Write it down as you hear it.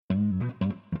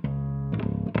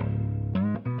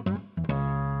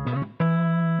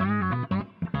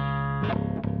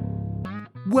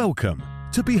Welcome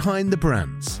to Behind the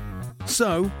Brands.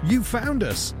 So, you found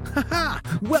us. Haha!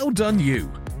 Well done you.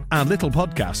 Our little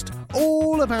podcast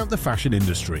all about the fashion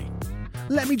industry.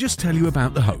 Let me just tell you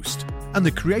about the host and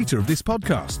the creator of this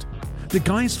podcast. The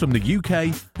guy's from the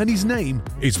UK and his name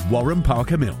is Warren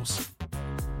Parker Mills.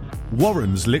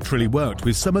 Warren's literally worked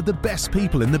with some of the best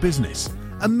people in the business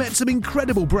and met some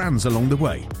incredible brands along the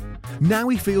way. Now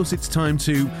he feels it's time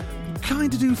to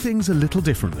kind of do things a little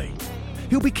differently.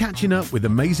 He'll be catching up with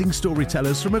amazing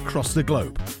storytellers from across the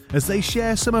globe as they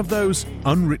share some of those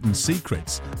unwritten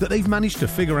secrets that they've managed to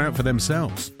figure out for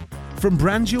themselves. From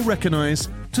brands you'll recognise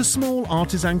to small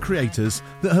artisan creators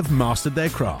that have mastered their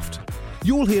craft.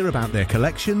 You'll hear about their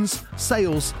collections,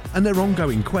 sales, and their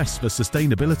ongoing quest for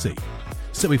sustainability.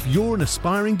 So if you're an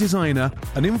aspiring designer,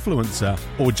 an influencer,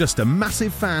 or just a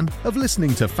massive fan of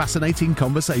listening to fascinating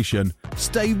conversation,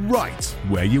 stay right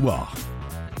where you are.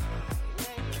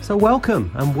 So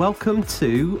welcome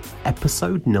to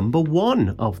episode number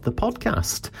 1 of the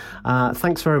podcast.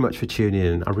 Thanks very much for tuning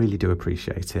in. I really do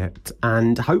appreciate it.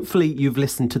 And hopefully you've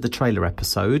listened to the trailer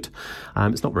episode.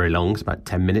 It's not very long. It's about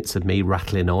 10 minutes of me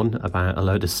rattling on about a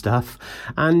load of stuff.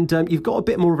 And you've got a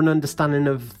bit more of an understanding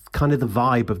of kind of the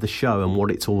vibe of the show and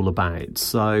what it's all about.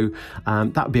 So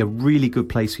that would be a really good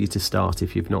place for you to start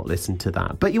if you've not listened to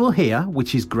that. But you will hear,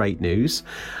 which is great news.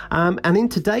 And in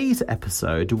today's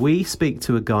episode, we speak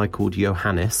to a guy called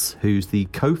Johannes, who's the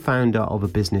co-founder of a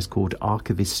business called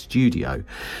Archivist Studio.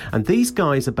 And these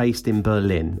guys are based in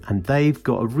Berlin, and they've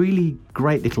got a really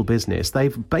great little business.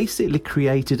 They've basically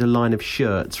created a line of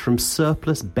shirts from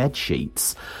surplus bed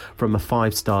sheets from a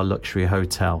 5-star luxury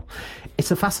hotel.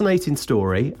 It's a fascinating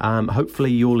story.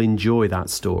 Hopefully you'll enjoy that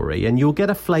story and you'll get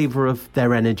a flavour of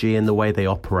their energy and the way they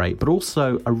operate, but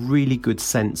also a really good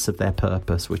sense of their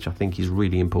purpose, which I think is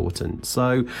really important.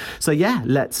 So yeah,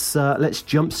 let's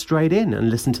jump straight in and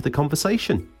listen to the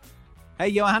conversation.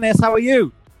 Hey Johannes, how are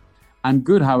you? I'm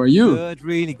good. How are you? Good,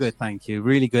 really good, thank you.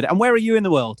 Really good. And where are you in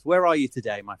the world? Where are you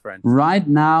today, my friend? Right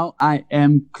now, I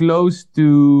am close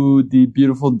to the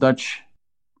beautiful Dutch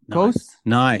coast.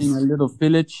 Nice. In a little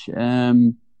village,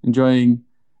 enjoying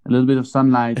a little bit of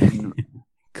sunlight. And,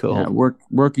 cool. Yeah,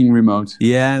 working remote.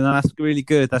 Yeah, no, that's really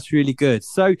good. That's really good.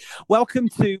 So welcome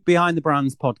to Behind the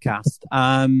Brands podcast.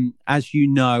 As you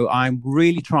know, I'm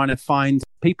really trying to find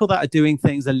people that are doing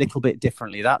things a little bit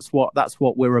differently. That's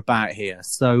what we're about here.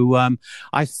 So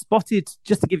I spotted,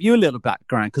 just to give you a little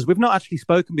background, because we've not actually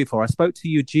spoken before. I spoke to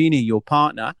Eugenie, your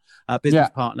partner, business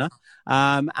partner,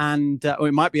 or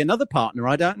it might be another partner.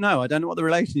 I don't know what the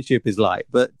relationship is like,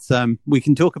 but we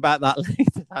can talk about that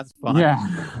later. That's fine.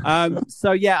 Yeah.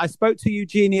 So yeah, I spoke to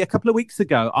Eugenie a couple of weeks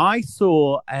ago. I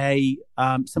saw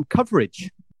some coverage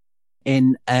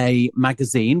in a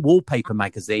magazine, Wallpaper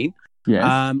magazine.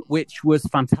 Yes. Which was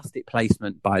fantastic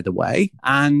placement, by the way.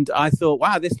 And I thought,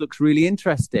 wow, this looks really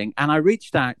interesting. And I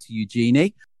reached out to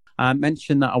Eugenie,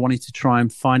 mentioned that I wanted to try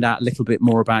and find out a little bit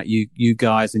more about you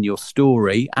guys and your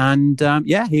story. And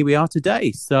yeah, here we are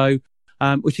today. So,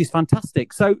 which is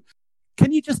fantastic. So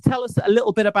can you just tell us a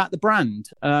little bit about the brand?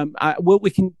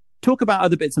 We can talk about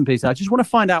other bits and pieces. I just want to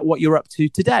find out what you're up to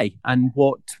today and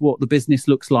what the business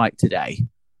looks like today.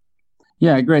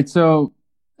 Yeah, great. So,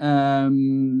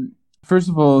 first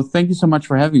of all, thank you so much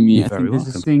for having me. You're very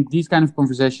welcome. These kind of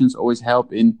conversations always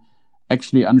help in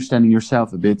actually understanding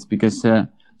yourself a bit, because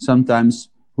sometimes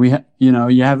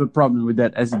you have a problem with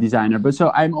that as a designer. But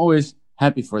so I'm always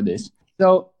happy for this.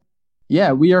 So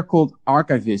yeah, we are called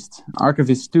Archivist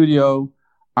Studio,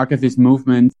 Archivist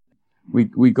Movement.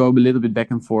 We go a little bit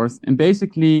back and forth, and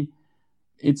basically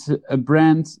it's a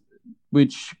brand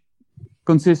which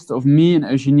consists of me and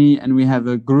Eugenie, and we have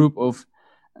a group of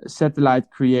satellite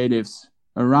creatives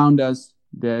around us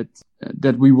that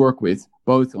we work with,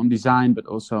 both on design but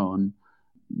also on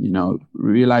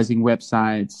realizing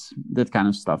websites, that kind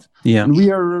of stuff. Yeah. And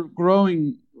we are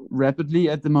growing rapidly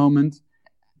at the moment,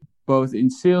 both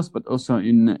in sales but also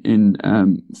in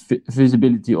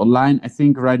visibility online. I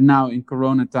think right now in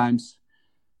Corona times,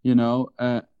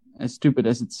 as stupid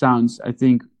as it sounds, I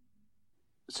think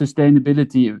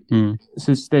sustainability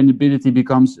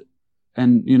becomes,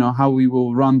 and how we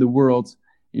will run the world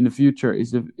in the future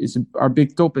is our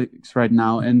big topics right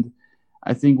now. And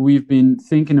I think we've been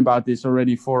thinking about this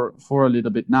already for a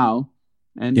little bit now,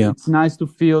 and it's nice to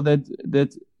feel that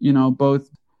both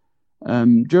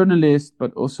journalists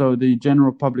but also the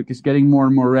general public is getting more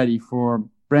and more ready for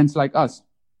brands like us.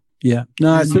 Yeah,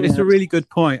 no, it's a really good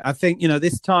point. I think,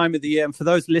 this time of the year, and for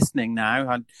those listening now,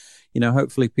 and,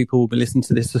 hopefully people will be listening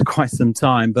to this for quite some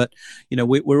time, but,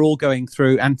 we're all going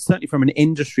through, and certainly from an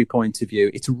industry point of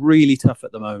view, it's really tough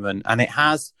at the moment. And it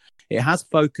has it has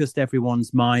focused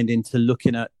everyone's mind into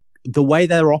looking at the way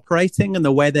they're operating and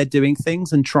the way they're doing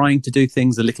things and trying to do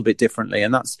things a little bit differently.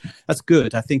 And that's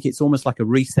good. I think it's almost like a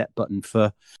reset button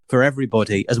for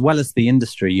everybody as well as the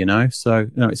industry, So,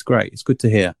 it's great. It's good to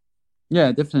hear.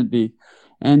 Yeah, definitely.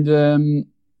 And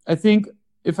I think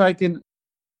if I can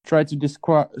try to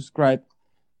describe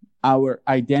our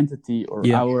identity or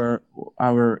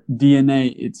our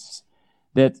DNA, it's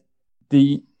that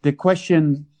the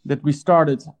question that we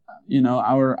started,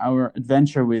 our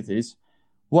adventure with is,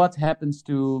 what happens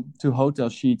to hotel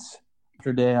sheets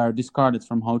after they are discarded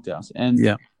from hotels? And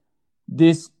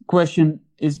this question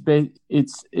is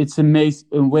it's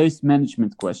a waste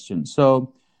management question.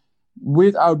 So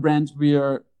with our brand, we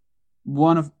are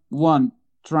one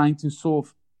trying to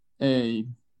solve a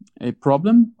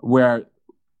problem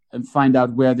and find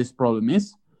out where this problem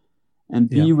is, and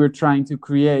B, we're trying to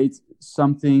create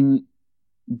something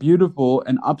beautiful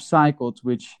and upcycled,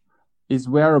 which is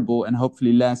wearable and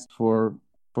hopefully lasts for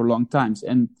long times.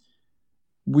 And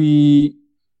we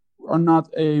are not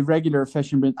a regular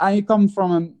fashion brand. I come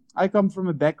from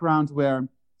a background where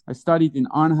I studied in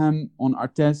Arnhem on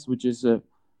Artes, which is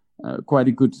quite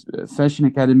a good fashion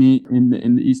academy in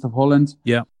the east of Holland.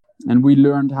 Yeah, and we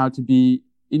learned how to be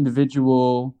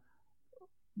individual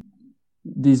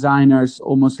designers,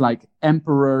 almost like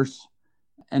emperors,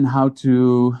 and how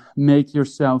to make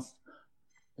yourself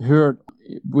heard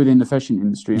within the fashion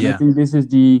industry. And I think this is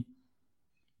the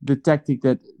tactic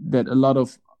that a lot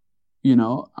of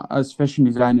us fashion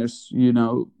designers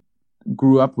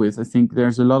grew up with. I think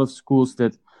there's a lot of schools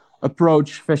that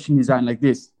approach fashion design like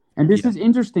this, and this is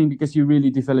interesting because you really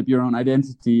develop your own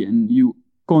identity and you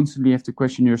constantly have to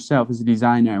question yourself as a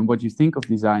designer and what you think of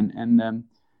design. And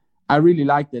I really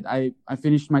liked it. I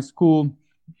finished my school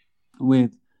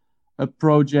with a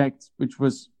project which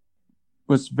was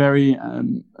very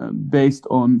based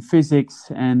on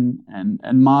physics and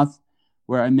math,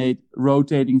 where I made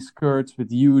rotating skirts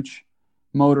with huge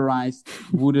motorized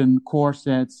wooden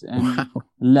corsets and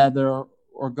leather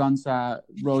organza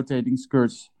rotating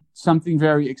skirts. Something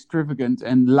very extravagant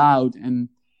and loud and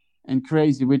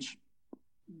crazy, which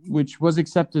was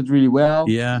accepted really well.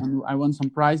 Yeah. And I won some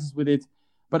prizes with it.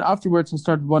 But afterwards I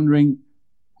started wondering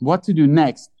what to do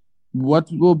next. What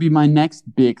will be my next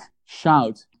big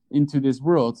shout into this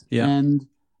world? Yeah. And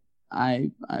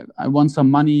I won some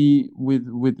money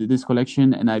with this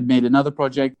collection, and I made another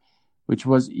project which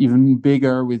was even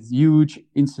bigger, with huge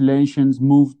installations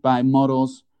moved by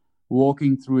models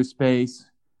walking through a space,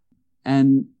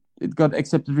 and it got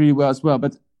accepted really well as well.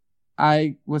 But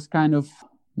I was kind of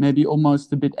maybe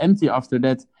almost a bit empty after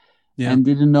that, and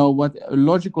didn't know what a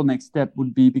logical next step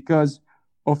would be, because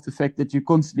of the fact that you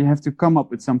constantly have to come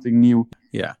up with something new.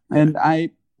 Yeah. And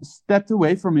I stepped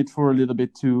away from it for a little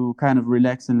bit to kind of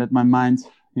relax and let my mind,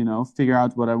 figure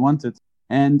out what I wanted.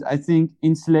 And I think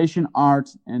installation art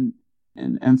and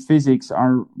physics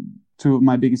are two of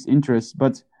my biggest interests.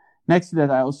 But next to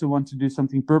that, I also want to do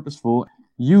something purposeful,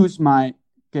 use my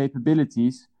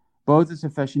capabilities, both as a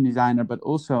fashion designer, but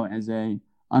also as a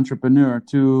entrepreneur,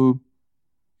 to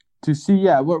see,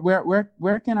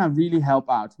 where can I really help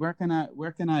out? Where can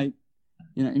I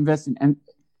invest in, and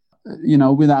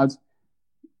without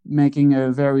making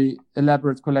a very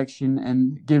elaborate collection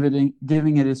and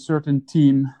giving it a certain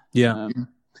team. Yeah.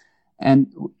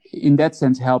 And in that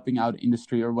sense, helping out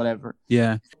industry or whatever.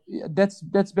 Yeah.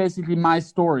 That's basically my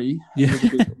story. Yeah. A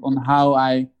little bit on how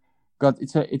I got.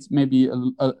 It's maybe a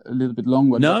little bit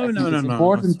long one. No. It's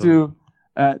important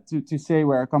to say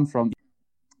where I come from.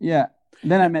 Yeah.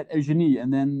 Then I met Eugenie,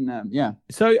 and then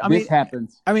So this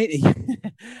happened. I mean,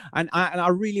 and I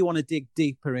really want to dig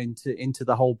deeper into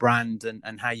the whole brand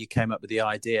and how you came up with the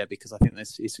idea, because I think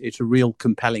it's a real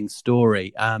compelling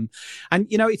story. And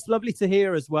it's lovely to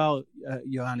hear as well,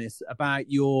 Johannes, about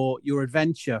your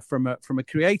adventure from a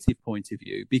creative point of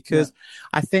view, because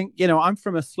I think I'm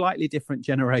from a slightly different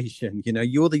generation.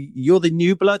 You're the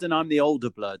new blood and I'm the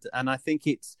older blood, and I think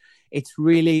it's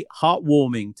really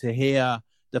heartwarming to hear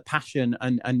the passion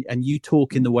and you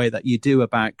talk in the way that you do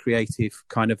about creative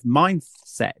kind of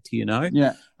mindset,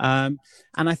 Yeah. And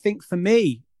I think for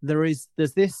me, there's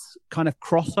this kind of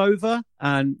crossover,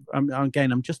 and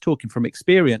I'm just talking from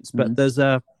experience, but there's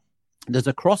a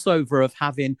crossover of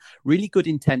having really good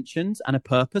intentions and a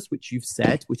purpose, which you've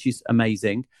said, which is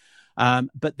amazing.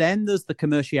 But then there's the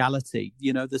commerciality,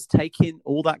 there's taking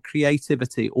all that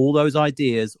creativity, all those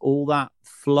ideas, all that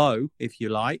flow, if you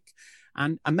like,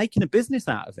 and making a business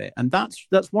out of it. And that's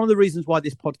one of the reasons why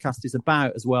this podcast is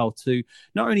about as well, to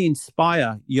not only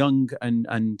inspire young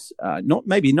and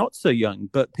not so young,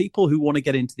 but people who want to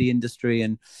get into the industry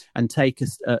and take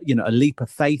a leap of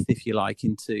faith, if you like,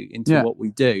 into what we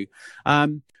do.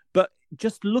 But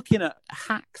just looking at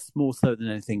hacks more so than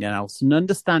anything else, and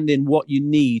understanding what you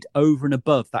need over and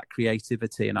above that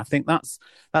creativity. And I think that's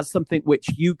something which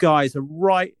you guys are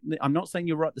right. I'm not saying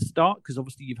you're right at the start, because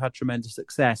obviously you've had tremendous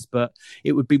success, but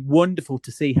it would be wonderful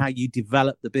to see how you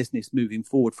develop the business moving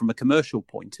forward from a commercial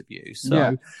point of view.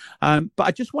 So, but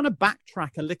I just want to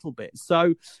backtrack a little bit.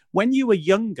 So when you were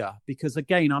younger, because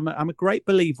again, I'm a great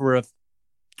believer of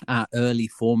our early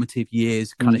formative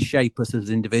years kind of shape us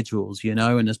as individuals,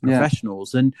 and as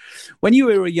professionals. And when you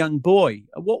were a young boy,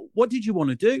 what did you want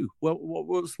to do? What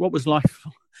was life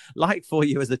like for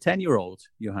you as a 10-year-old,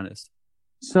 Johannes?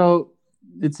 So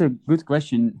it's a good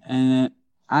question.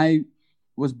 I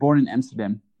was born in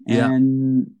Amsterdam,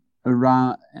 and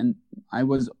I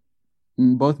was,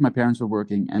 both my parents were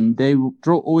working, and they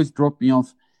always dropped me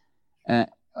off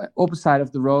opposite side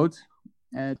of the road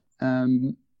at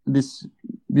this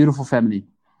beautiful family.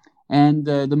 And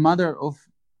the mother of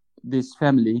this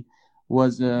family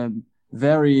was a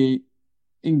very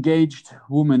engaged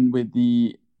woman with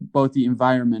both the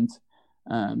environment.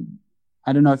 I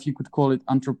don't know if you could call it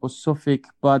anthroposophic,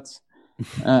 but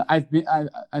I've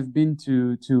been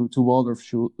to Waldorf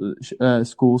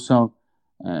school, so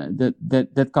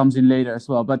that comes in later as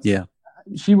well. But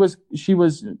she was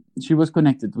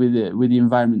connected with the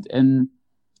environment, and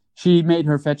she made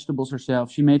her vegetables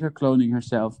herself. She made her clothing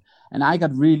herself. And I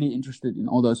got really interested in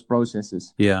all those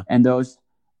processes and those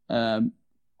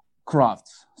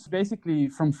crafts. So basically,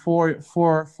 from four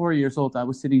years old, I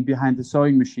was sitting behind the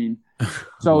sewing machine,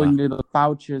 sewing little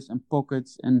pouches and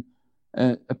pockets and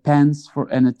a pants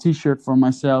and a T-shirt for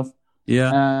myself.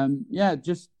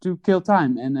 Just to kill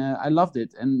time. And I loved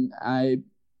it. And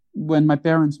when my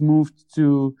parents moved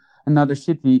to another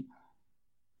city,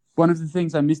 one of the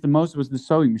things I missed the most was the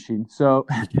sewing machine. So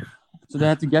they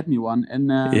had to get me one. And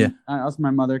I asked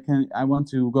my mother, I want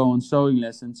to go on sewing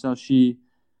lessons. So she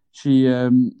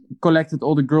collected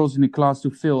all the girls in the class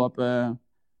to fill up a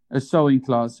sewing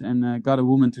class, and got a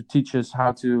woman to teach us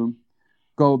how to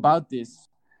go about this.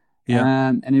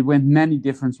 And it went many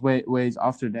different ways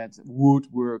after that.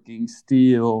 Woodworking,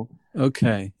 steel.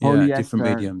 Okay. Polyester. Different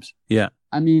mediums.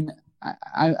 I mean,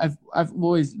 I've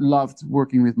always loved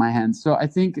working with my hands. So I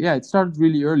think, it started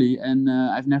really early, and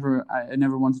I never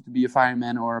wanted to be a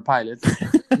fireman or a pilot.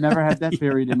 Never had that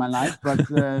period in my life, but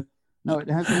no, it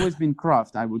has always been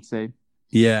craft, I would say.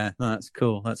 Yeah, that's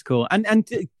cool. That's cool. And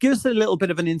give us a little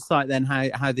bit of an insight then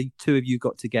how the two of you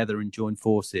got together and joined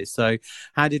forces. So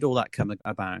how did all that come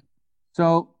about?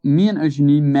 So me and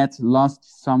Eugenie met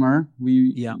last summer.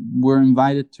 We were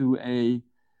invited to a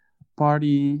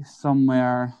party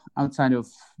somewhere outside of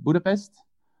Budapest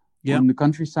on the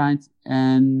countryside.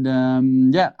 And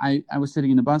I was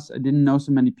sitting in a bus. I didn't know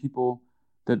so many people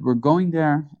that were going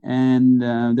there. And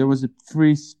there was a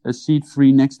seat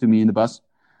free next to me in the bus.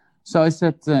 So I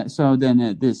said,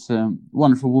 this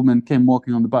wonderful woman came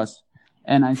walking on the bus.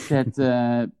 And I said,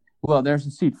 well, there's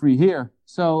a seat free here.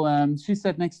 So she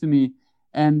sat next to me.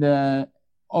 And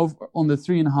over on the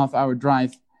 3.5-hour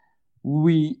drive,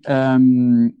 we at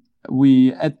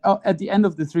the end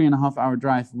of the 3.5-hour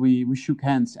drive, we shook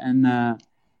hands, and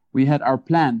we had our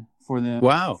plan for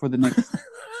the next.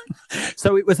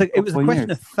 So it was a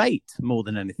question of fate more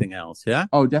than anything else, yeah.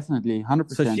 Oh, definitely,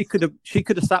 100%. So she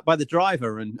could have sat by the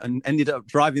driver and ended up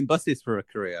driving buses for a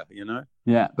career,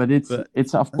 Yeah, but it's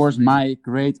of course my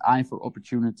great eye for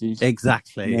opportunities.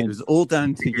 Exactly, it was all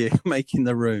down to you making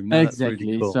the room. No,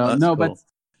 exactly. Really cool.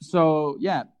 So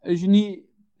Eugenie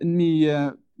and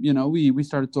me, we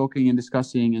started talking and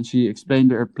discussing, and she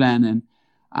explained her plan, and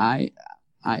I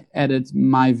added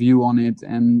my view on it,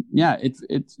 and it's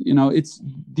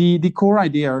the core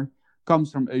idea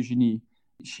comes from Eugenie.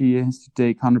 She has to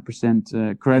take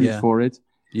 100% credit for it.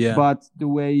 Yeah. But the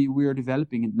way we're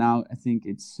developing it now, I think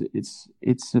it's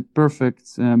a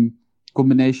perfect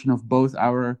combination of both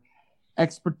our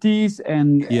expertise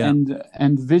and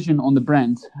vision on the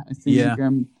brand. I think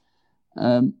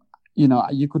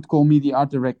you could call me the art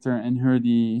director and her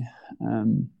the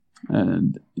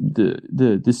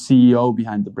CEO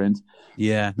behind the brand.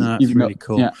 Yeah, no, that's really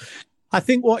cool. Yeah. I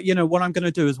think what I'm going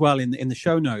to do as well in the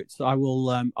show notes,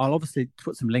 I'll obviously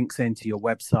put some links into your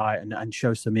website and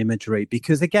show some imagery,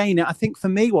 because again, I think for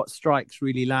me what strikes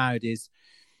really loud is,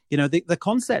 the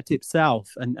concept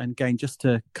itself, and again, just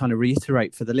to kind of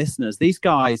reiterate for the listeners, these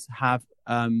guys have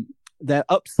they're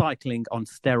upcycling on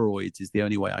steroids is the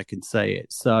only way I can say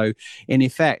it. So in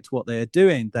effect, what they're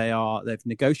doing, they've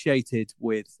negotiated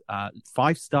with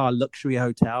 5-star luxury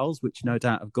hotels, which no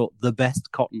doubt have got the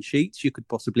best cotton sheets you could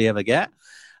possibly ever get.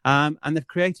 And they've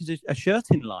created a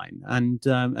shirting line, and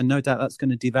no doubt that's going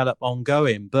to develop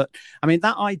ongoing. But I mean,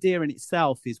 that idea in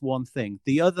itself is one thing.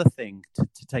 The other thing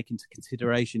to take into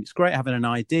consideration, it's great having an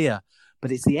idea,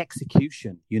 but it's the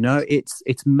execution.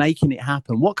 It's making it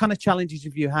happen. What kind of challenges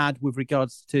have you had with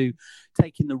regards to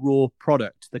taking the raw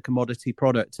product, the commodity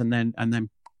product, and then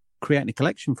creating a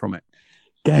collection from it?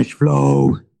 Cash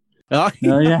flow. Oh,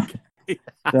 yeah.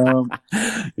 So,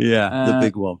 the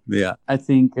big one. Yeah, I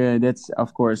think that's,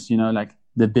 of course, like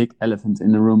the big elephant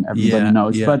in the room. Everybody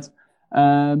knows. Yeah. But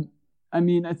I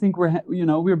mean, I think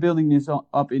we're building this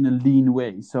up in a lean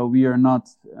way. So we are not.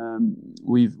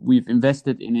 We've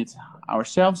invested in it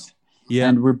ourselves,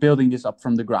 and we're building this up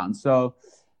from the ground. So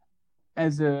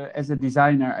as a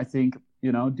designer, I think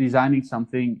designing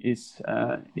something is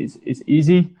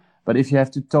easy. But if you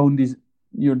have to tone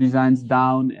your designs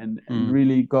down and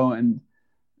really go and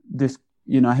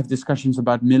have discussions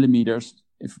about millimeters,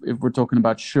 if we're talking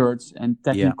about shirts and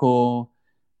technical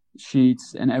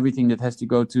sheets and everything that has to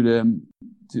go to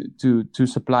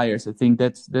suppliers, I think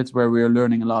that's where we are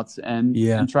learning a lot and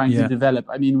trying to develop.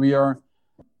 I mean, we are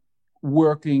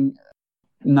working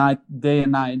day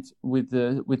and night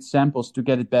with samples to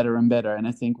get it better and better, and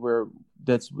I think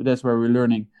that's where we're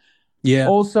learning. Yeah.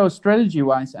 Also, strategy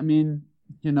wise, I mean,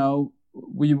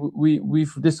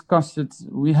 we've discussed it.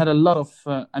 We had a lot of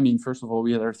first of all,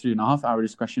 we had our 3.5-hour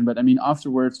discussion, but I mean,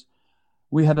 afterwards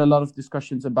we had a lot of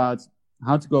discussions about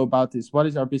how to go about this. What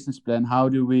is our business plan? How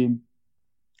do we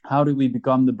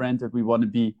become the brand that we want to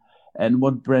be, and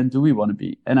what brand do we want to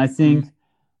be? And I think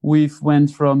we've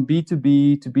went from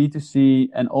B2B to B2C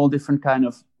and all different kind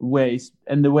of ways,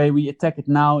 and the way we attack it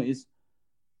now is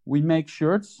we make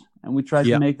shirts and we try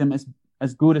to make them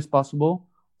as good as possible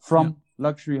from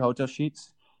luxury hotel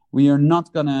sheets. We're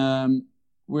not gonna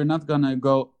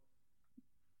go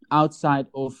outside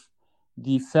of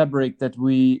the fabric that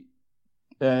we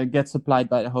get supplied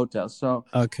by the hotel. So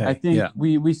I think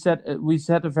we set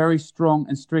a very strong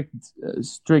and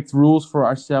strict rules for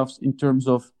ourselves in terms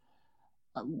of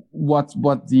what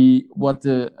the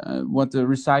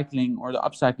recycling or the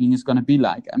upcycling is going to be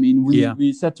like. I mean,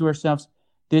 we said to ourselves,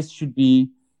 this should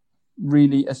be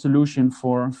really a solution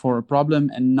for a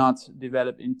problem and not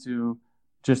develop into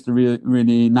just a really,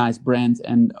 really nice brand.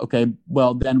 And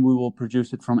then we will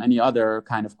produce it from any other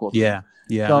kind of cotton.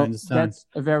 So I understand. That's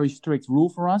a very strict rule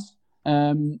for us.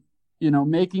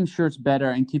 Making shirts better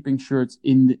and keeping shirts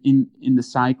in the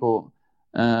cycle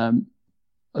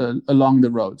along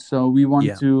the road. So we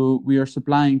we are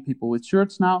supplying people with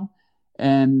shirts now,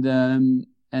 and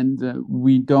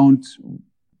we don't,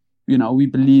 we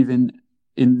believe in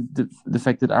the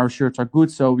fact that our shirts are good,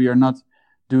 so we are not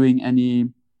doing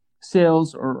any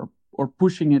sales or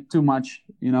pushing it too much.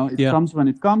 It comes when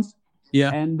it comes.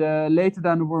 And later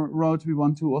down the road, we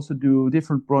want to also do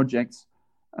different projects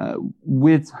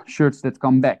with shirts that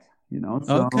come back.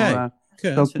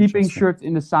 So keeping shirts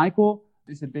in the cycle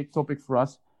is a big topic for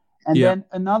us. And then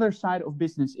another side of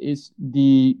business is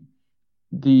the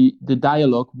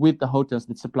dialogue with the hotels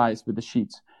that supply us with the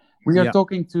sheets. We are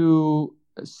talking to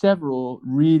several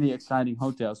really exciting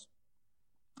hotels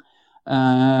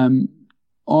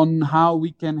on how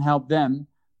we can help them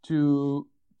to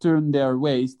turn their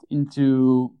waste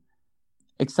into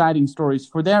exciting stories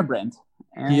for their brand,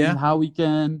 and how we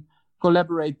can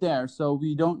collaborate there. So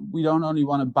we don't only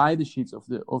want to buy the sheets of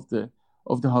the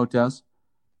hotels,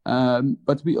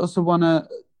 but we also want to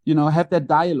have that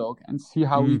dialogue and see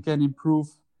how we can improve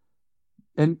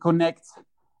and connect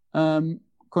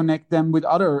them with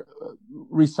other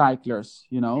recyclers.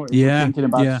 If we're thinking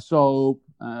about soap,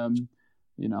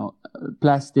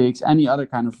 plastics, any other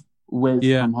kind of waste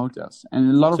from hotels, and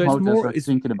a lot of hotels are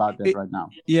thinking about that right now.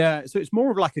 So it's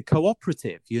more of like a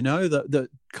cooperative, that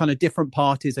kind of different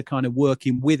parties are kind of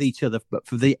working with each other, but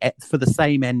for the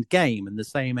same end game, and the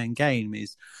same end game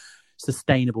is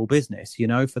sustainable business,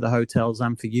 for the hotels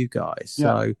and for you guys.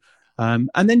 So and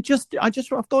then I've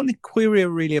got a query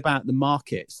really about the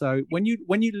market. So when you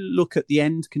look at the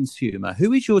end consumer,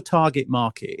 who is your target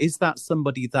market? Is that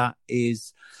somebody that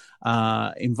is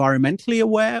environmentally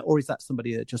aware, or is that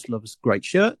somebody that just loves great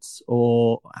shirts?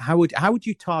 Or how would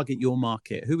you target your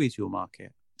market? Who is your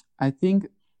market? I think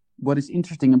what is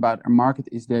interesting about our market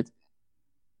is that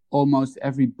almost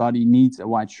everybody needs a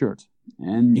white shirt,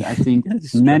 and I think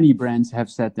many brands have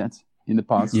said that in the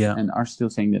past and are still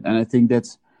saying that. And I think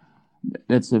that's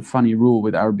a funny rule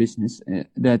with our business,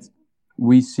 that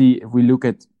we see, if we look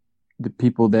at the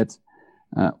people that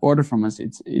order from us.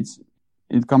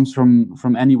 It comes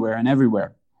from anywhere and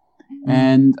everywhere.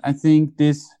 And I think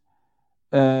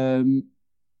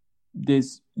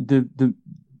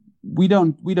we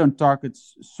don't target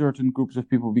certain groups of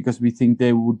people because we think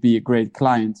they would be a great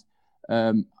client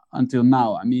until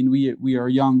now. I mean, we are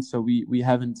young, so we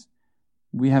haven't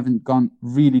gone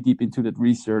really deep into that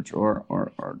research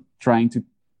or trying to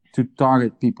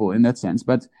target people in that sense.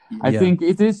 But I think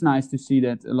it is nice to see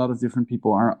that a lot of different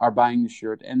people are buying the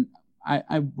shirt, and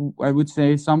I would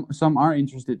say some are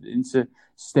interested in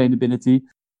sustainability,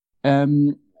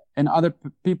 and other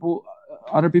people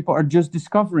are just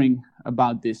discovering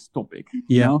about this topic.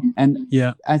 You know? And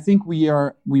I think we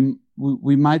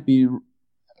might be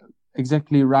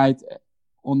exactly right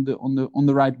on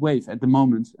the right wave at the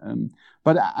moment.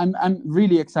 But I'm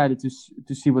really excited to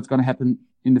see what's going to happen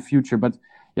in the future. But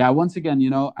yeah, once again, you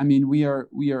know, I mean, we are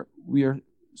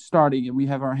starting and we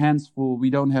have our hands full. We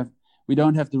don't have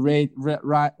the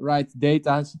right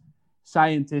data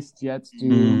scientists yet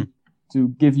to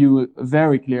give you a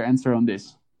very clear answer on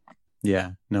this.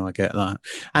 Yeah, no, I get that.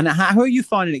 And how are you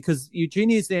finding it? Because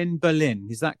Eugenia's in Berlin,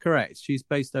 is that correct? She's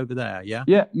based over there, yeah?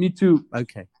 Yeah, me too.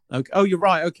 Okay. Oh, you're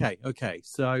right. Okay.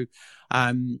 So,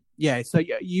 So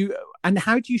you and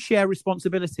how do you share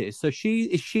responsibilities? So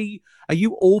are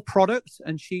you all product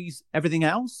and she's everything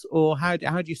else, or how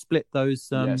do you split those?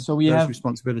 So we have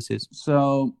responsibilities.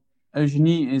 So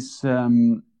Eugenie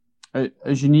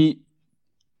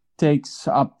takes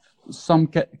up some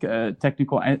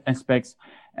technical aspects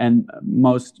and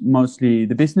mostly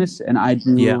the business, and I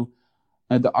do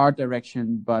the art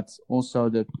direction, but also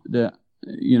the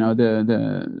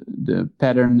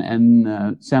pattern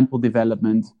and sample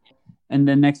development. And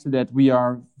then next to that, we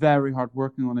are very hard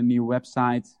working on a new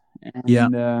website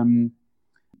and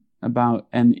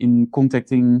in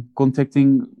contacting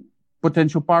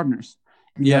potential partners.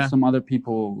 We have some other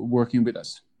people working with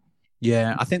us.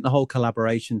 Yeah, I think the whole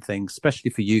collaboration thing,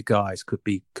 especially for you guys, could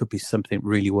be something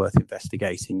really worth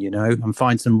investigating, you know, and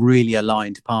find some really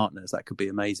aligned partners. That could be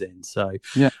amazing. So,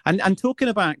 and talking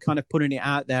about kind of putting it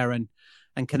out there and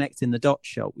connecting the dots,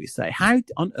 shall we say? How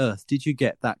on earth did you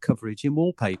get that coverage in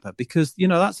Wallpaper? Because, you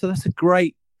know, that's a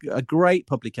great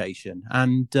publication.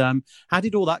 And how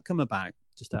did all that come about?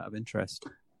 Just out of interest.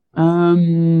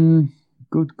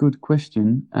 Good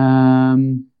question.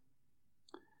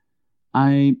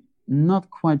 I'm not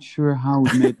quite sure how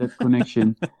we made that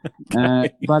connection,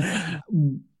 but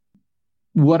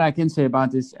what I can say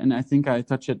about this, and I think I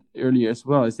touched it earlier as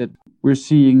well, is that we're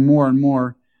seeing more and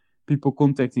more people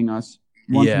contacting us,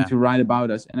 wanting to write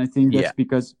about us, and I think that's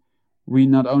because we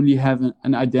not only have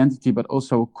an identity but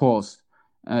also a cause.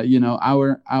 You know,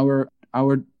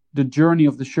 the journey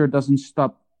of the shirt doesn't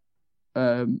stop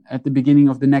at the beginning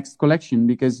of the next collection,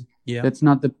 because that's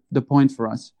not the point for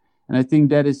us. And I think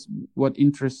that is what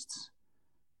interests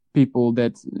people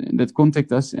that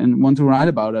contact us and want to write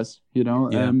about us, you know.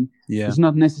 It's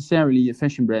not necessarily a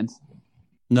fashion brand.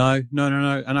 No.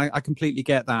 And I completely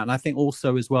get that. And I think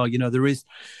also as well, you know, there's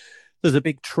a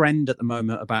big trend at the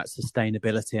moment about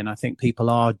sustainability. And I think people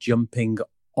are jumping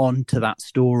onto that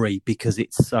story because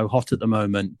it's so hot at the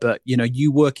moment. But, you know,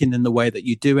 you working in the way that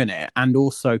you're doing it, and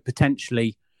also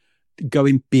potentially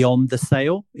going beyond the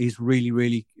sale, is really,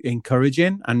 really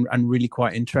encouraging and really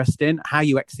quite interesting. How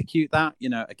you execute that, you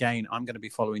know, again, I'm going to be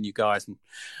following you guys, and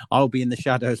I'll be in the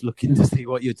shadows looking to see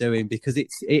what you're doing, because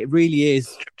it really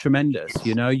is tremendous.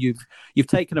 You know, you've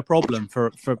taken a problem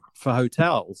for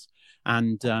hotels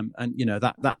and you know,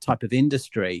 that type of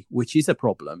industry, which is a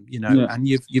problem, you know, and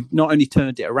you've not only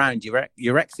turned it around,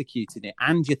 you're executing it,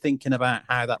 and you're thinking about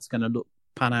how that's going to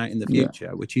pan out in the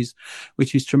future, which is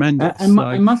tremendous.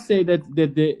 I must say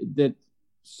that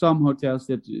some hotels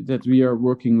that we are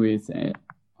working with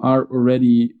are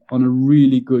already on a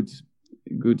really good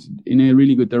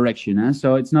direction.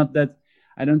 So it's not that,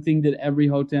 I don't think that every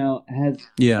hotel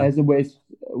has a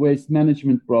waste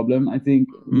management problem. I think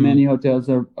many hotels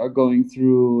are going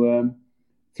through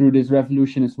this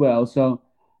revolution as well. So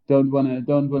don't want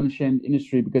to shame the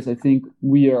industry, because I think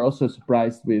we are also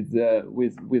surprised with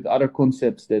other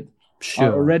concepts that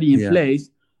are already in place.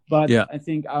 But I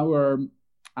think our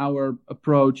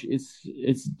approach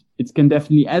it can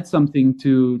definitely add something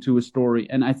to a story,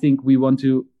 and I think we want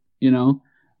to, you know,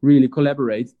 really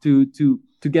collaborate to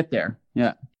get there.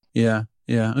 Yeah.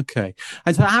 Okay.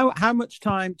 And so how much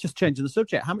time, just changing the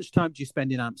subject, how much time do you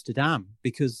spend in Amsterdam?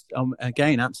 Because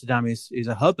again, Amsterdam is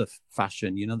a hub of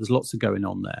fashion. You know, there's lots of going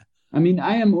on there. I mean,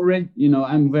 I am already, you know,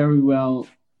 I'm very well,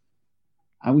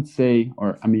 I would say,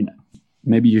 or I mean,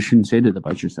 maybe you shouldn't say that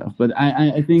about yourself, but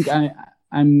I think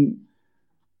I'm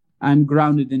I'm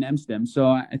grounded in Amsterdam, so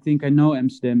I think I know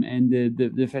Amsterdam and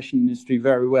the fashion industry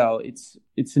very well. It's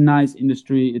a nice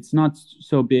industry. It's not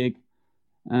so big,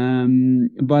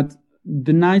 but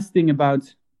the nice thing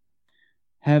about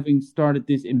having started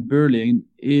this in Berlin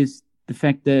is the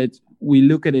fact that we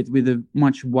look at it with a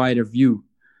much wider view.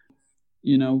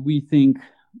 We think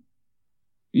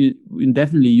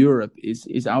definitely Europe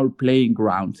is our playing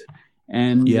ground,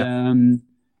 and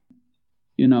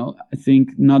I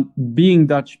think not being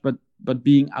Dutch, but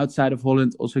being outside of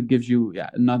Holland also gives you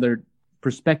another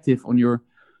perspective on your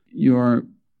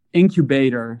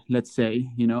incubator. Let's say,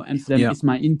 Amsterdam is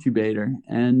my incubator,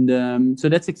 and so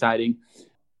that's exciting.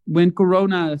 When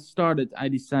Corona started, I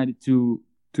decided to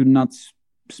not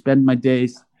spend my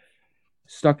days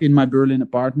stuck in my Berlin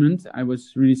apartment. I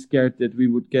was really scared that we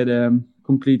would get a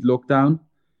complete lockdown.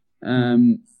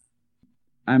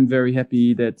 I'm very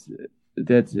happy that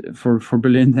for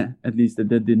Berlin at least that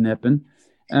didn't happen.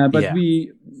 But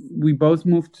we both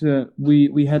moved.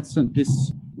 We had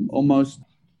this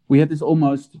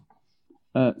almost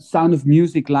Sound of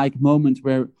Music like moment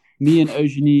where me and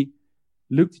Eugenie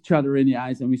looked each other in the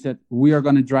eyes and we said, we are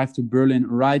going to drive to Berlin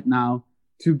right now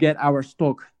to get our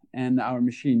stock and our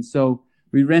machines. So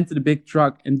we rented a big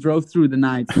truck and drove through the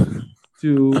night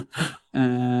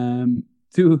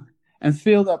and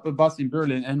filled up a bus in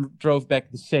Berlin and drove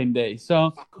back the same day.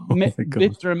 So a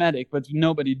bit dramatic, but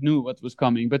nobody knew what was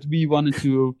coming. But we wanted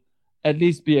to at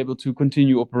least be able to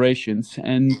continue operations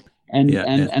and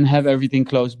have everything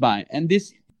close by. And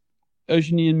this,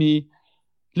 Eugenie and me,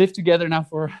 lived together now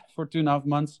for 2.5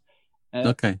 months.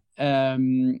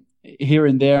 Here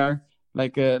and there,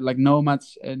 like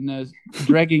nomads, and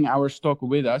dragging our stock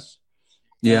with us.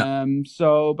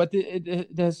 But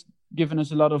it has given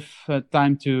us a lot of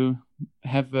time to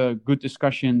have good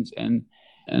discussions and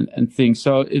things.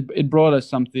 So it brought us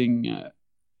something,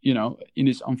 in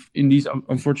these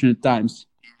unfortunate times.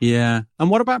 Yeah. And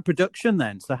what about production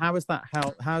then? So how's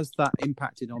that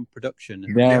impacted on production?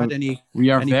 Have you had we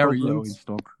are any very problems? low in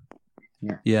stock.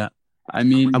 Yeah. I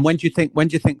mean, and when do you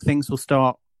think things will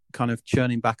start kind of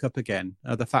churning back up again?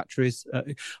 The factories.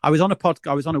 I was on a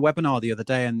webinar the other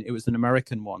day, and it was an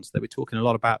American one. So they were talking a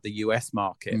lot about the US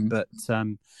market, but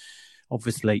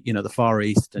obviously, the Far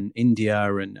East and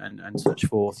India and such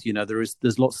forth. There's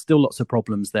still lots of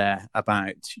problems there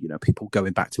about people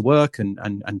going back to work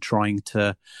and trying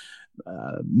to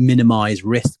minimize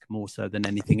risk more so than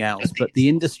anything else. But the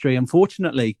industry,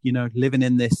 unfortunately, living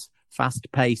in this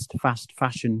fast-paced, fast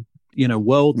fashion,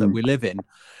 world that we live in,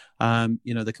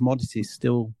 the commodity is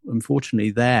still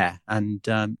unfortunately there, and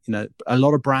a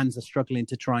lot of brands are struggling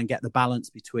to try and get the balance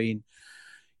between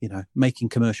making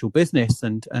commercial business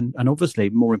and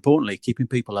obviously more importantly keeping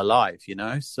people alive.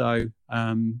 So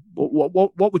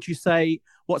what would you say,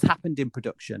 what's happened in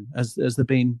production? Has there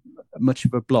been much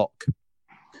of a block?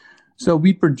 So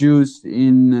we produce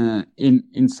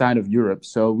inside of Europe,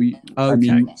 so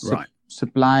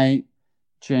supply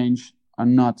chains are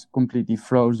not completely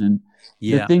frozen.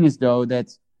 The thing is though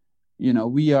that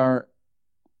we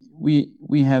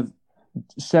have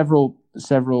several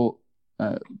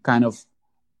kind of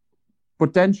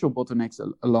potential bottlenecks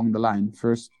along the line.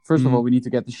 First of all, we need to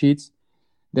get the sheets.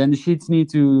 Then the sheets need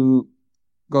to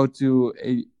go to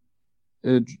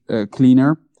a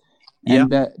cleaner,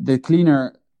 and the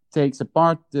cleaner takes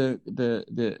apart the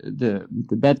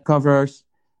bed covers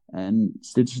and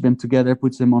stitches them together,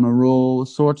 puts them on a roll,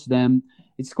 sorts them.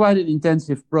 It's quite an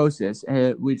intensive process,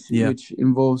 which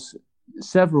involves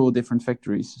several different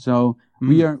factories. So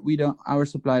our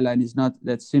supply line is not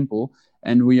that simple,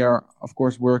 and we are of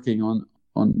course working on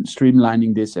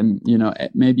streamlining this, and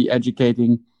maybe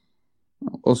educating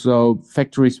also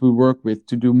factories we work with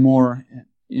to do more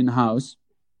in-house.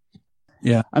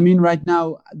 Yeah, I mean, right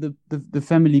now the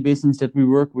family business that we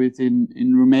work with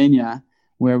in Romania,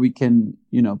 where we can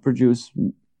produce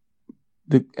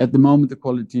at the moment the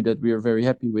quality that we are very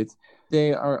happy with,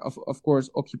 they are of course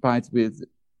occupied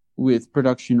with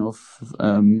production of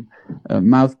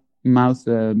mouth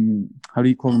how do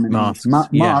you call them? Masks.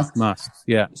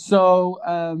 Yeah. So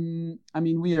I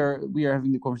mean, we are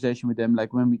having the conversation with them,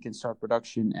 like when we can start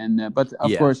production, and but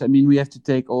of course, I mean, we have to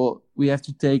take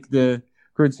the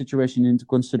current situation into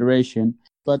consideration.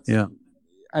 But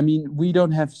I mean, we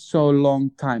don't have so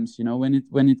long times,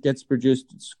 when it gets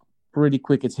produced, it's pretty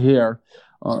quick. It's here,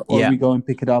 or we go and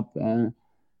pick it up.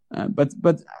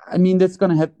 But I mean, that's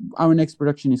gonna happen. Our next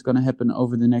production is gonna happen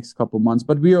over the next couple of months.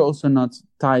 But we are also not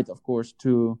tied, of course,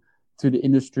 to the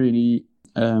industry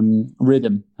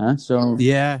rhythm. So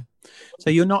So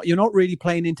you're not really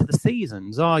playing into the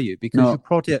seasons, are you? Because your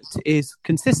product is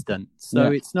consistent.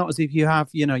 So it's not as if you have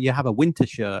a winter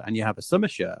shirt and you have a summer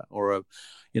shirt, or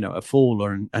a fall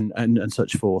and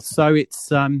such forth. So it's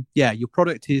your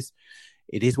product is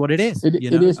what it is. It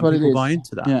is what it is. Buy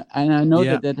into that. Yeah, and I know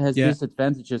that has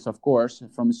disadvantages, of course,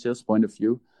 from a sales point of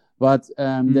view. But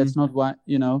that's not why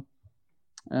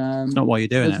it's not why you're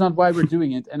doing it. It's not why we're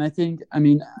doing it. And I think,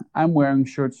 I'm wearing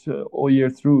shirts all year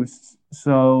through.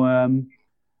 So,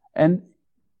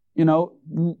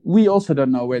 we also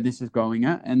don't know where this is going,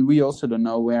 and we also don't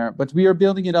know where. But we are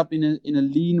building it up in a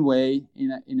lean way,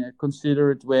 in a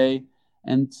considerate way,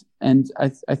 and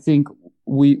I think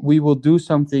we will do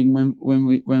something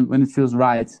when it feels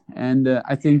right. And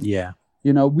I think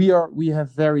we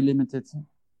have very limited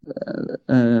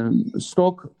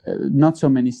stock, not so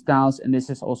many styles, and this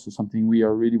is also something we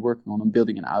are really working on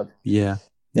building it out. Yeah.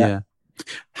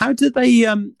 How do they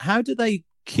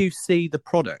QC the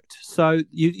product? So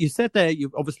you said there,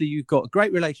 you've got a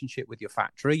great relationship with your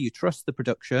factory, you trust the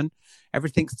production,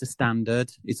 everything's to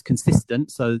standard, it's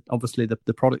consistent, so obviously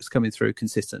the product's coming through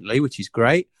consistently, which is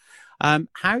great.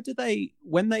 How do they,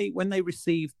 when they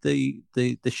receive the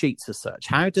sheets as such,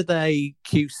 how do they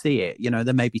QC it?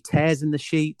 There may be tears in the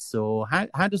sheets, or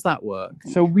how does that work?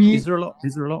 So is there a lot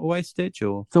of wastage,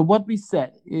 or? So what we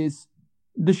said is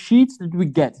the sheets that we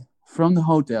get from the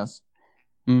hotels,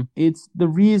 it's the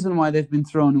reason why they've been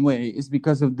thrown away is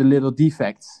because of the little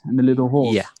defects and the little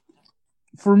holes. Yeah.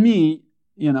 For me,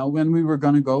 when we were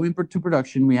going to go into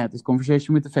production, we had this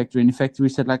conversation with the factory, and the factory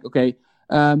said, like, okay,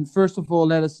 first of all,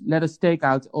 let us take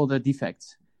out all the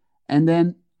defects. And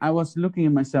then I was looking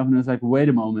at myself and I was like, wait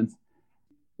a moment.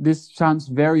 This sounds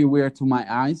very weird to my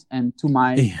eyes and to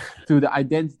the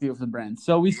identity of the brand.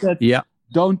 So we said,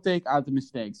 don't take out the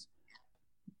mistakes.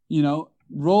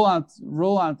 Roll out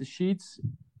the sheets,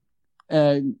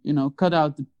 cut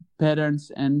out the patterns,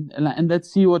 and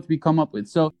let's see what we come up with.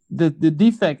 So the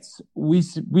defects,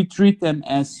 we treat them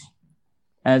as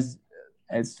a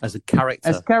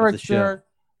character,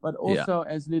 but also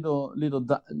as little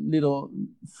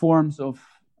forms of,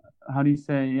 how do you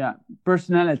say,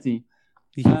 personality.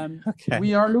 Okay.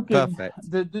 We are looking Perfect.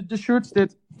 the shirts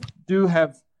that do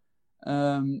have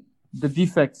the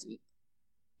defects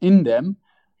in them.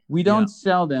 We don't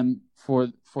sell them for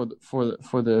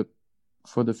the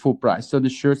full price. So the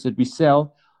shirts that we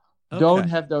sell don't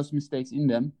have those mistakes in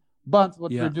them. But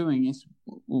what we're doing is,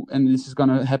 and this is going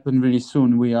to happen really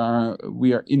soon, we are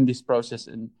in this process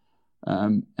and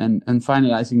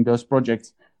finalizing those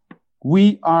projects.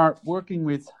 We are working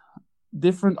with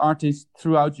different artists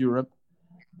throughout Europe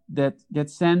that get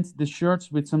sent the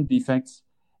shirts with some defects,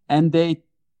 and they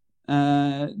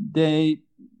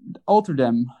alter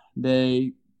them,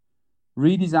 they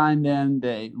redesign them,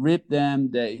 they rip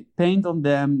them, they paint on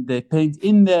them, they paint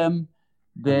in them.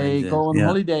 They go on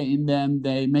holiday in them.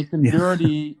 They make them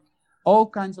dirty, all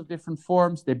kinds of different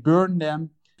forms. They burn them.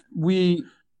 We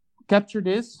capture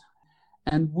this,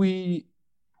 and we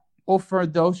offer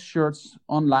those shirts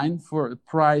online for a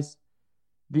price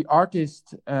the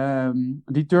artist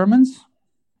determines,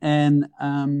 and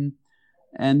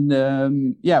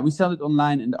we sell it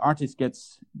online, and the artist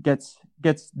gets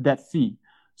that fee.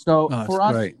 So for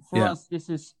us, this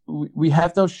is we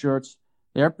have those shirts.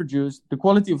 They are produced. The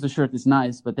quality of the shirt is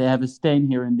nice, but they have a stain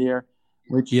here and there,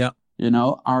 which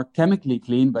are chemically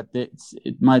clean, but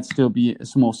it might still be a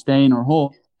small stain or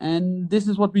hole. And this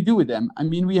is what we do with them. I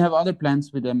mean, we have other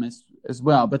plans with them as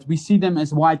well, but we see them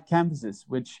as white canvases,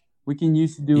 which we can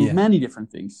use to do many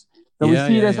different things. So we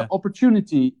see it as an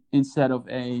opportunity instead of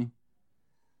a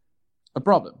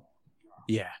problem.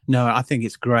 Yeah, no, I think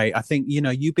it's great. I think,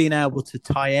 you being able to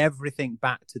tie everything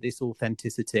back to this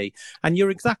authenticity. And you're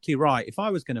exactly right. If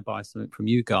I was going to buy something from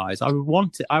you guys, I would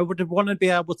want to be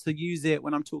able to use it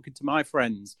when I'm talking to my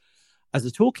friends as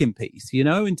a talking piece,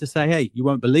 and to say, hey, you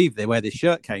won't believe where this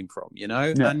shirt came from,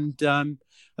 and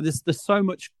there's so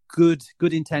much good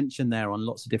intention there on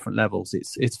lots of different levels.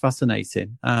 It's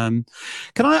fascinating. I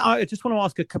just want to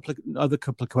ask a couple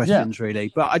of questions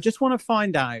really, but I just want to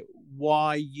find out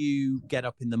why you get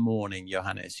up in the morning,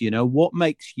 Johannes. What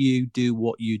makes you do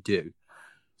what you do?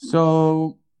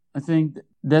 So I think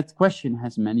that question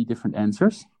has many different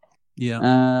answers.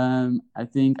 I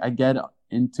think I get up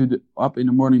in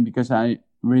the morning because I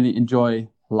really enjoy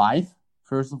life,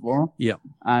 first of all.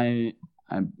 I'm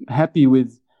happy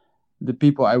with the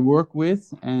people I work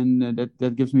with, and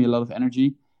that gives me a lot of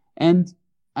energy. And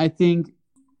I think,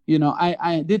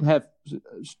 I did have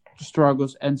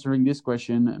struggles answering this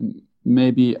question,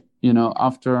 maybe,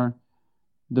 after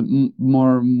the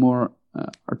more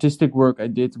artistic work I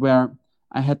did, where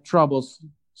I had troubles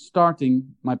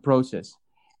starting my process.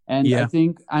 And I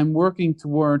think I'm working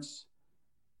towards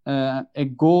a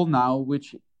goal now,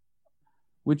 which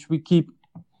we keep,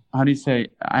 how do you say,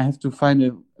 I have to find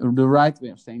the right way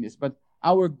of saying this, but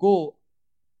our goal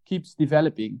keeps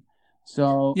developing.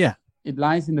 So it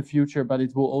lies in the future, but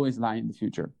it will always lie in the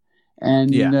future.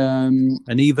 And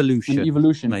an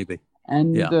evolution, maybe.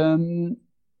 And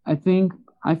I think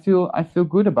I feel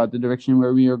good about the direction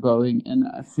where we are going, and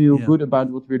I feel good about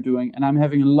what we're doing. And I'm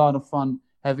having a lot of fun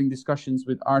having discussions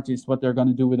with artists, what they're going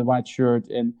to do with a white shirt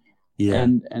and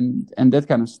that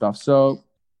kind of stuff. So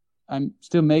I'm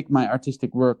still make my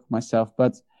artistic work myself,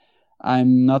 but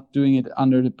I'm not doing it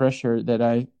under the pressure that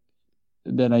I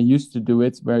used to do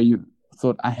it, where you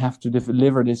thought I have to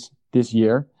deliver this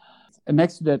year. And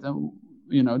next to that,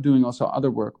 doing also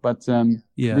other work, but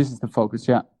this is the focus.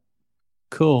 Yeah.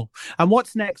 Cool. And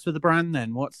what's next for the brand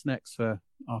then? What's next for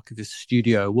Archivist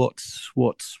Studio? What's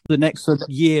the next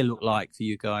year look like for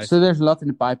you guys? So there's a lot in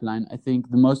the pipeline. I think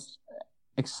the most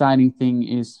exciting thing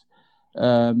is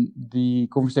the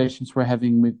conversations we're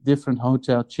having with different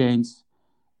hotel chains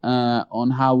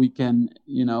on how we can,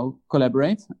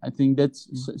 collaborate. I think that's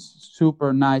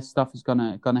super nice stuff is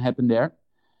gonna happen there.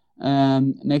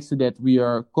 Next to that, we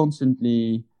are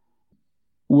constantly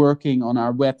working on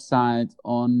our website,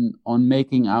 on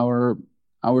making our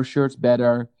shirts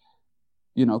better,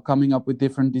 coming up with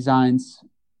different designs,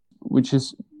 which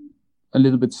is a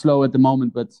little bit slow at the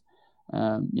moment, but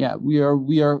we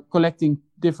are collecting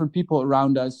different people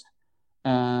around us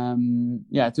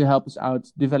to help us out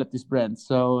develop this brand.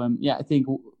 So I think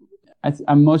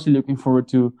I'm mostly looking forward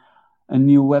to a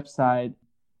new website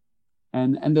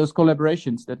and those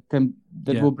collaborations that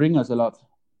will bring us a lot.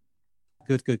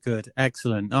 Good.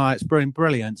 Excellent. Oh, it's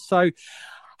brilliant. So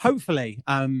hopefully,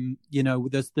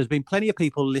 there's been plenty of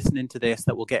people listening to this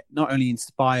that will get not only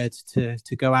inspired to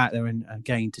go out there and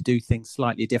again to do things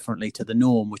slightly differently to the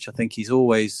norm, which I think is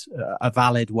always a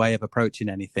valid way of approaching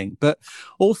anything, but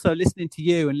also listening to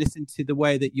you and listening to the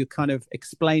way that you're kind of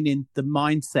explaining the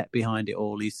mindset behind it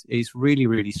all is really,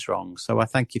 really strong. So I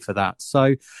thank you for that.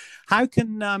 So how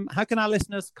can our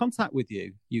listeners contact with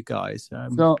you guys?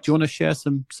 Do you want to share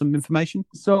some information?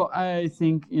 So I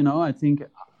think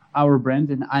our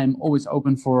brand, and I'm always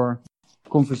open for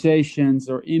conversations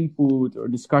or input or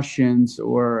discussions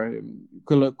or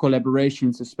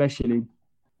collaborations, especially.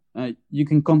 You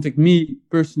can contact me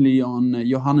personally on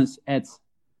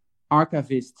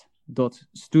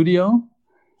johannes@archivist.studio.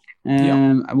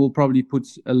 I will probably put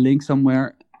a link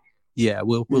somewhere. Yeah,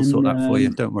 we'll sort that for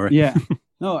you. Don't worry. Yeah.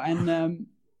 No, and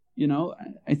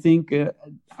I think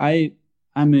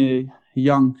I'm a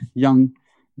young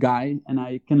guy, and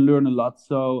I can learn a lot.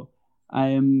 So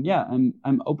I'm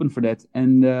open for that.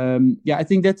 And I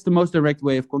think that's the most direct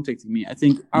way of contacting me. I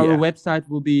think our website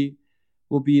will be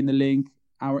in the link.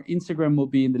 Our Instagram will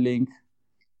be in the link.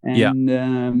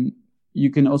 And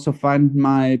you can also find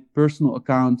my personal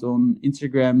account on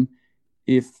Instagram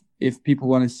if people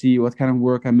want to see what kind of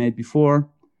work I made before.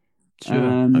 Sure.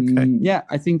 Okay. Yeah,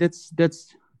 I think that's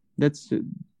the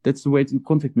way to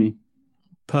contact me.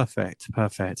 Perfect.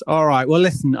 All right. Well,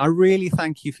 listen, I really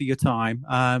thank you for your time.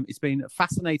 It's been a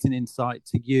fascinating insight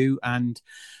to you and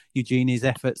Eugenie's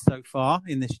efforts so far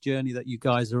in this journey that you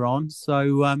guys are on.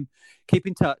 So keep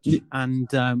in touch and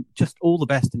just all the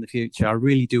best in the future. I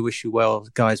really do wish you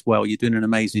guys well. You're doing an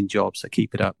amazing job, so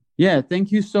keep it up. Yeah,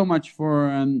 thank you so much for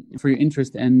your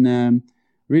interest and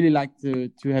really like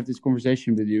to have this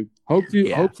conversation with you. Hope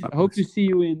to see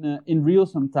you in real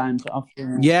sometimes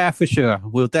after. Yeah, for sure.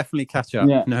 We'll definitely catch up.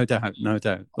 Yeah. No doubt.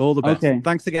 All the best. Okay.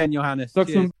 Thanks again, Johannes.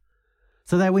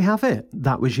 So there we have it.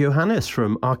 That was Johannes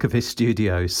from Archivist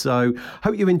Studio. So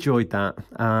hope you enjoyed that.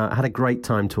 I had a great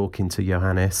time talking to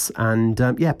Johannes. And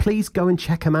please go and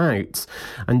check him out.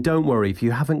 And don't worry, if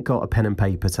you haven't got a pen and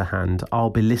paper to hand,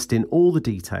 I'll be listing all the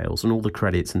details and all the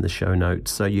credits in the show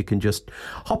notes. So you can just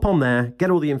hop on there, get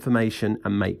all the information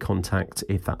and make contact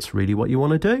if that's really what you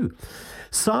want to do.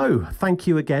 So thank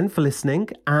you again for listening.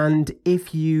 And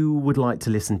if you would like to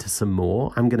listen to some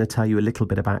more, I'm going to tell you a little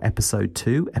bit about episode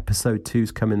 2. Episode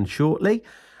 2's coming shortly.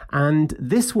 And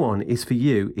this one is for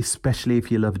you, especially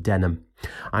if you love denim.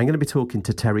 I'm going to be talking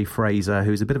to Terry Fraser,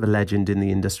 who's a bit of a legend in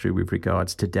the industry with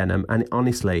regards to denim. And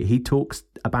honestly, he talks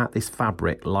about this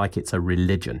fabric like it's a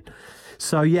religion.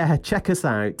 So check us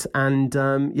out. And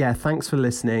thanks for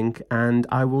listening. And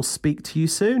I will speak to you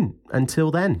soon.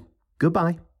 Until then,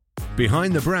 goodbye.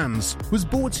 Behind the Brands was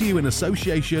brought to you in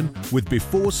association with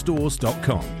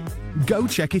beforestores.com. Go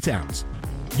check it out.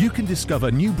 You can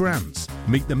discover new brands,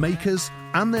 meet the makers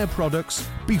and their products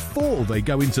before they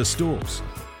go into stores.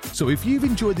 So if you've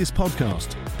enjoyed this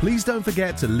podcast, please don't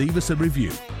forget to leave us a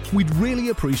review. We'd really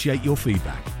appreciate your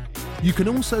feedback. You can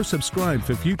also subscribe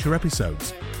for future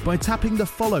episodes by tapping the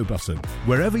follow button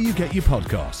wherever you get your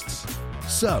podcasts.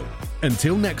 So,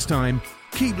 until next time,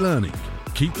 keep learning,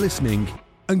 keep listening,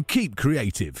 and keep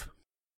creative.